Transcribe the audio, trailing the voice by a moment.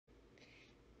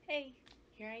Hey,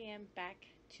 here I am back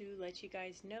to let you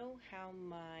guys know how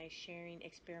my sharing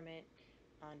experiment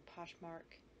on Poshmark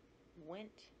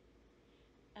went.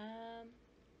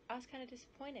 I was kind of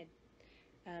disappointed.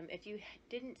 If you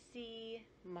didn't see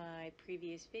my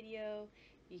previous video,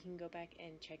 you can go back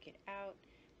and check it out.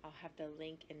 I'll have the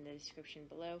link in the description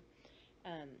below.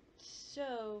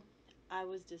 So I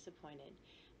was disappointed.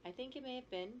 I think it may have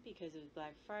been because it was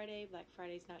Black Friday. Black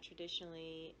Friday is not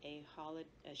traditionally a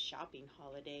shopping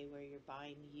holiday where you're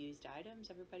buying used items.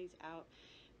 Everybody's out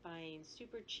buying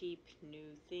super cheap new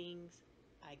things.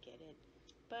 I get it,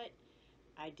 but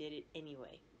I did it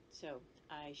anyway. So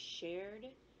I shared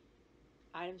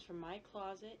items from my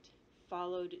closet,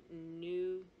 followed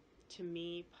new to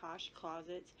me posh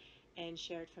closets, and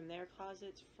shared from their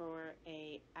closets for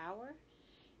an hour.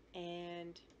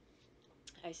 And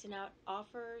I sent out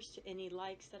offers to any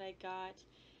likes that I got,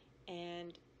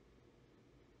 and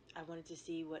I wanted to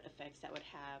see what effects that would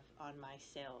have on my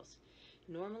sales.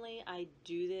 Normally I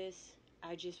do this,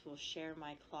 I just will share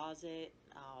my closet,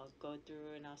 I'll go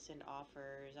through and I'll send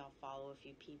offers, I'll follow a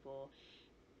few people,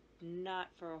 not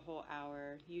for a whole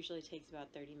hour, usually takes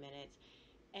about 30 minutes,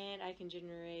 and I can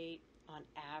generate on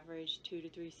average 2 to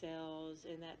 3 sales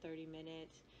in that 30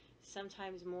 minutes.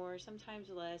 Sometimes more, sometimes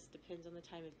less, depends on the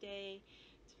time of day.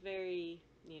 It's very,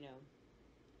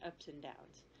 ups and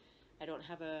downs. I don't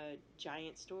have a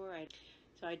giant store,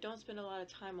 so I don't spend a lot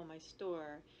of time on my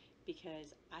store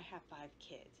because I have 5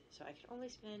 kids. So I can only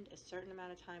spend a certain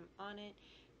amount of time on it,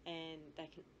 and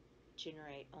that can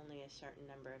generate only a certain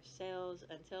number of sales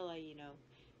until I,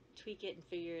 tweak it and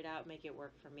figure it out, make it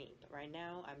work for me. But right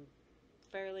now I'm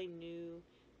fairly new,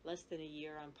 less than a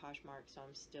year on Poshmark, so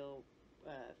I'm still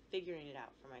figuring it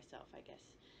out for myself, I guess.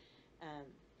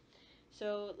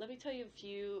 So let me tell you a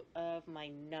few of my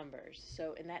numbers.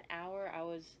 So in that hour, I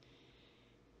was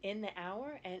in the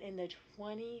hour, and in the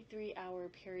 23-hour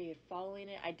period following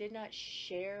it, I did not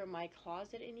share my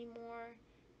closet anymore.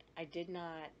 I did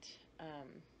not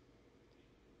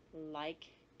like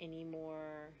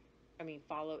anymore.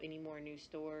 Follow any more new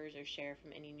stores or share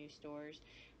from any new stores.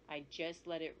 I just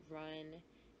let it run.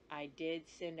 I did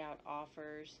send out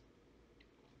offers.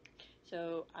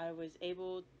 So I was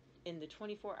able, in the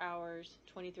 24 hours,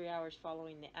 23 hours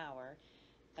following the hour,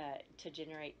 to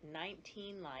generate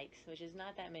 19 likes, which is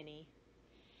not that many.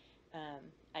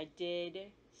 I did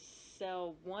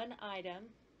sell one item.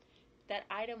 That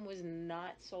item was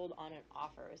not sold on an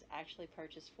offer. It was actually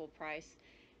purchased full price.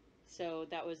 So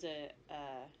that was a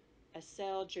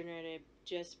sale generated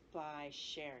just by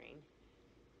sharing,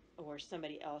 or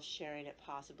somebody else sharing it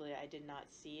possibly. I did not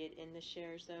see it in the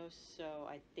shares though, so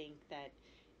I think that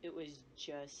it was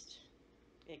just,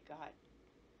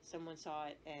 someone saw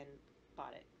it and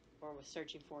bought it, or was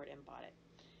searching for it and bought it.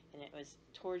 And it was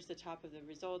towards the top of the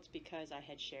results because I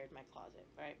had shared my closet,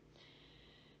 right?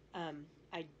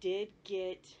 I did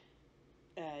get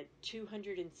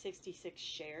 266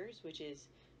 shares, which is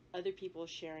other people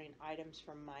sharing items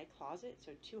from my closet.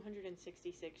 So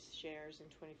 266 shares in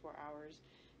 24 hours.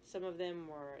 Some of them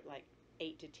were like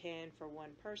 8 to 10 for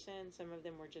one person. Some of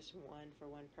them were just 1 for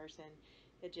one person.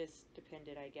 It just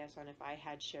depended, I guess, on if I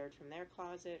had shared from their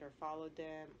closet or followed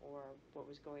them or what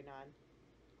was going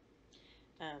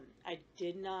on. I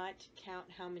did not count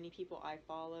how many people I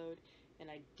followed, and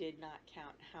I did not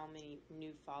count how many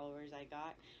new followers I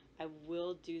got. I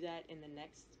will do that in the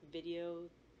next video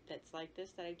that's like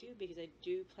this that I do, because I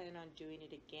do plan on doing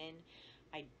it again.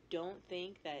 I don't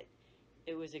think that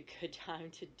it was a good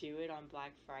time to do it on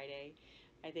Black Friday.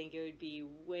 I think it would be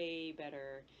way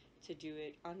better to do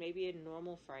it on maybe a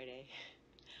normal Friday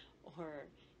or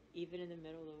even in the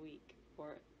middle of the week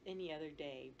or any other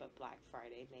day but Black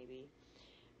Friday maybe.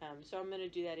 So I'm going to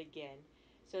do that again.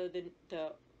 So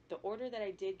the order that I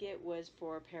did get was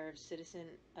for a pair of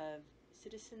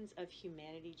Citizens of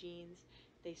Humanity jeans.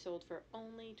 They sold for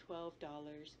only $12,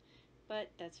 but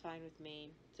that's fine with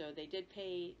me. So they did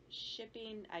pay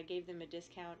shipping. I gave them a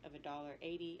discount of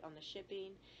 $1.80 on the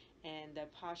shipping, and the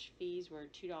Posh fees were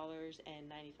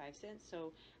 $2.95.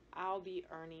 So I'll be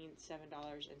earning $7.25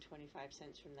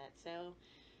 from that sale.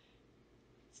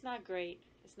 It's not great.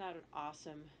 It's not an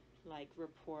awesome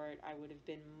report. I would have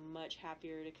been much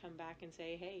happier to come back and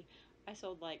say, hey, I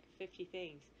sold like 50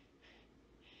 things.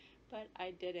 But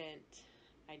I didn't.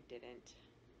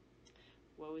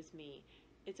 Woe is me.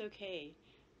 It's okay.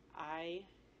 I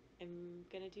am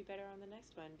going to do better on the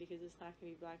next one, because it's not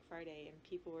going to be Black Friday and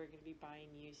people are going to be buying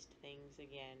used things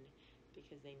again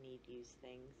because they need used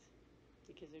things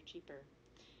because they're cheaper.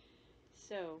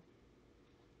 So,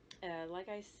 like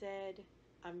I said,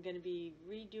 I'm going to be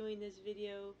redoing this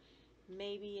video.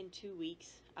 Maybe in 2 weeks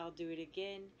I'll do it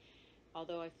again.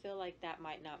 Although I feel like that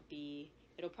might not be,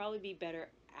 it'll probably be better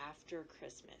after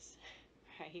Christmas,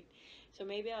 right? So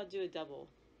maybe I'll do a double.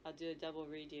 I'll do a double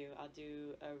redo. I'll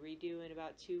do a redo in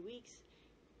about 2 weeks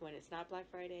when it's not Black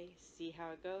Friday, see how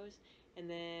it goes, and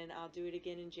then I'll do it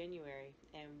again in January,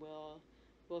 and we'll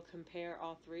compare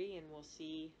all three and we'll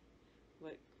see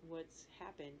what's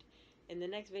happened. In the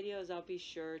next videos, I'll be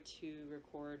sure to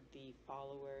record the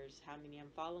followers, how many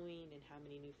I'm following and how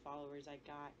many new followers I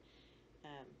got.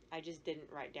 I just didn't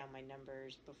write down my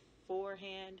numbers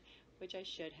beforehand, which I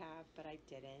should have, but I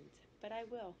didn't. But I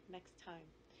will next time.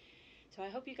 So I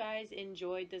hope you guys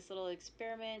enjoyed this little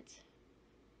experiment.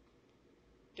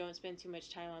 Don't spend too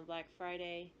much time on Black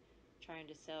Friday trying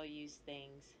to sell used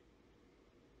things.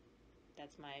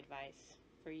 That's my advice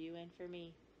for you and for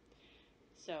me.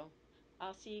 So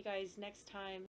I'll see you guys next time.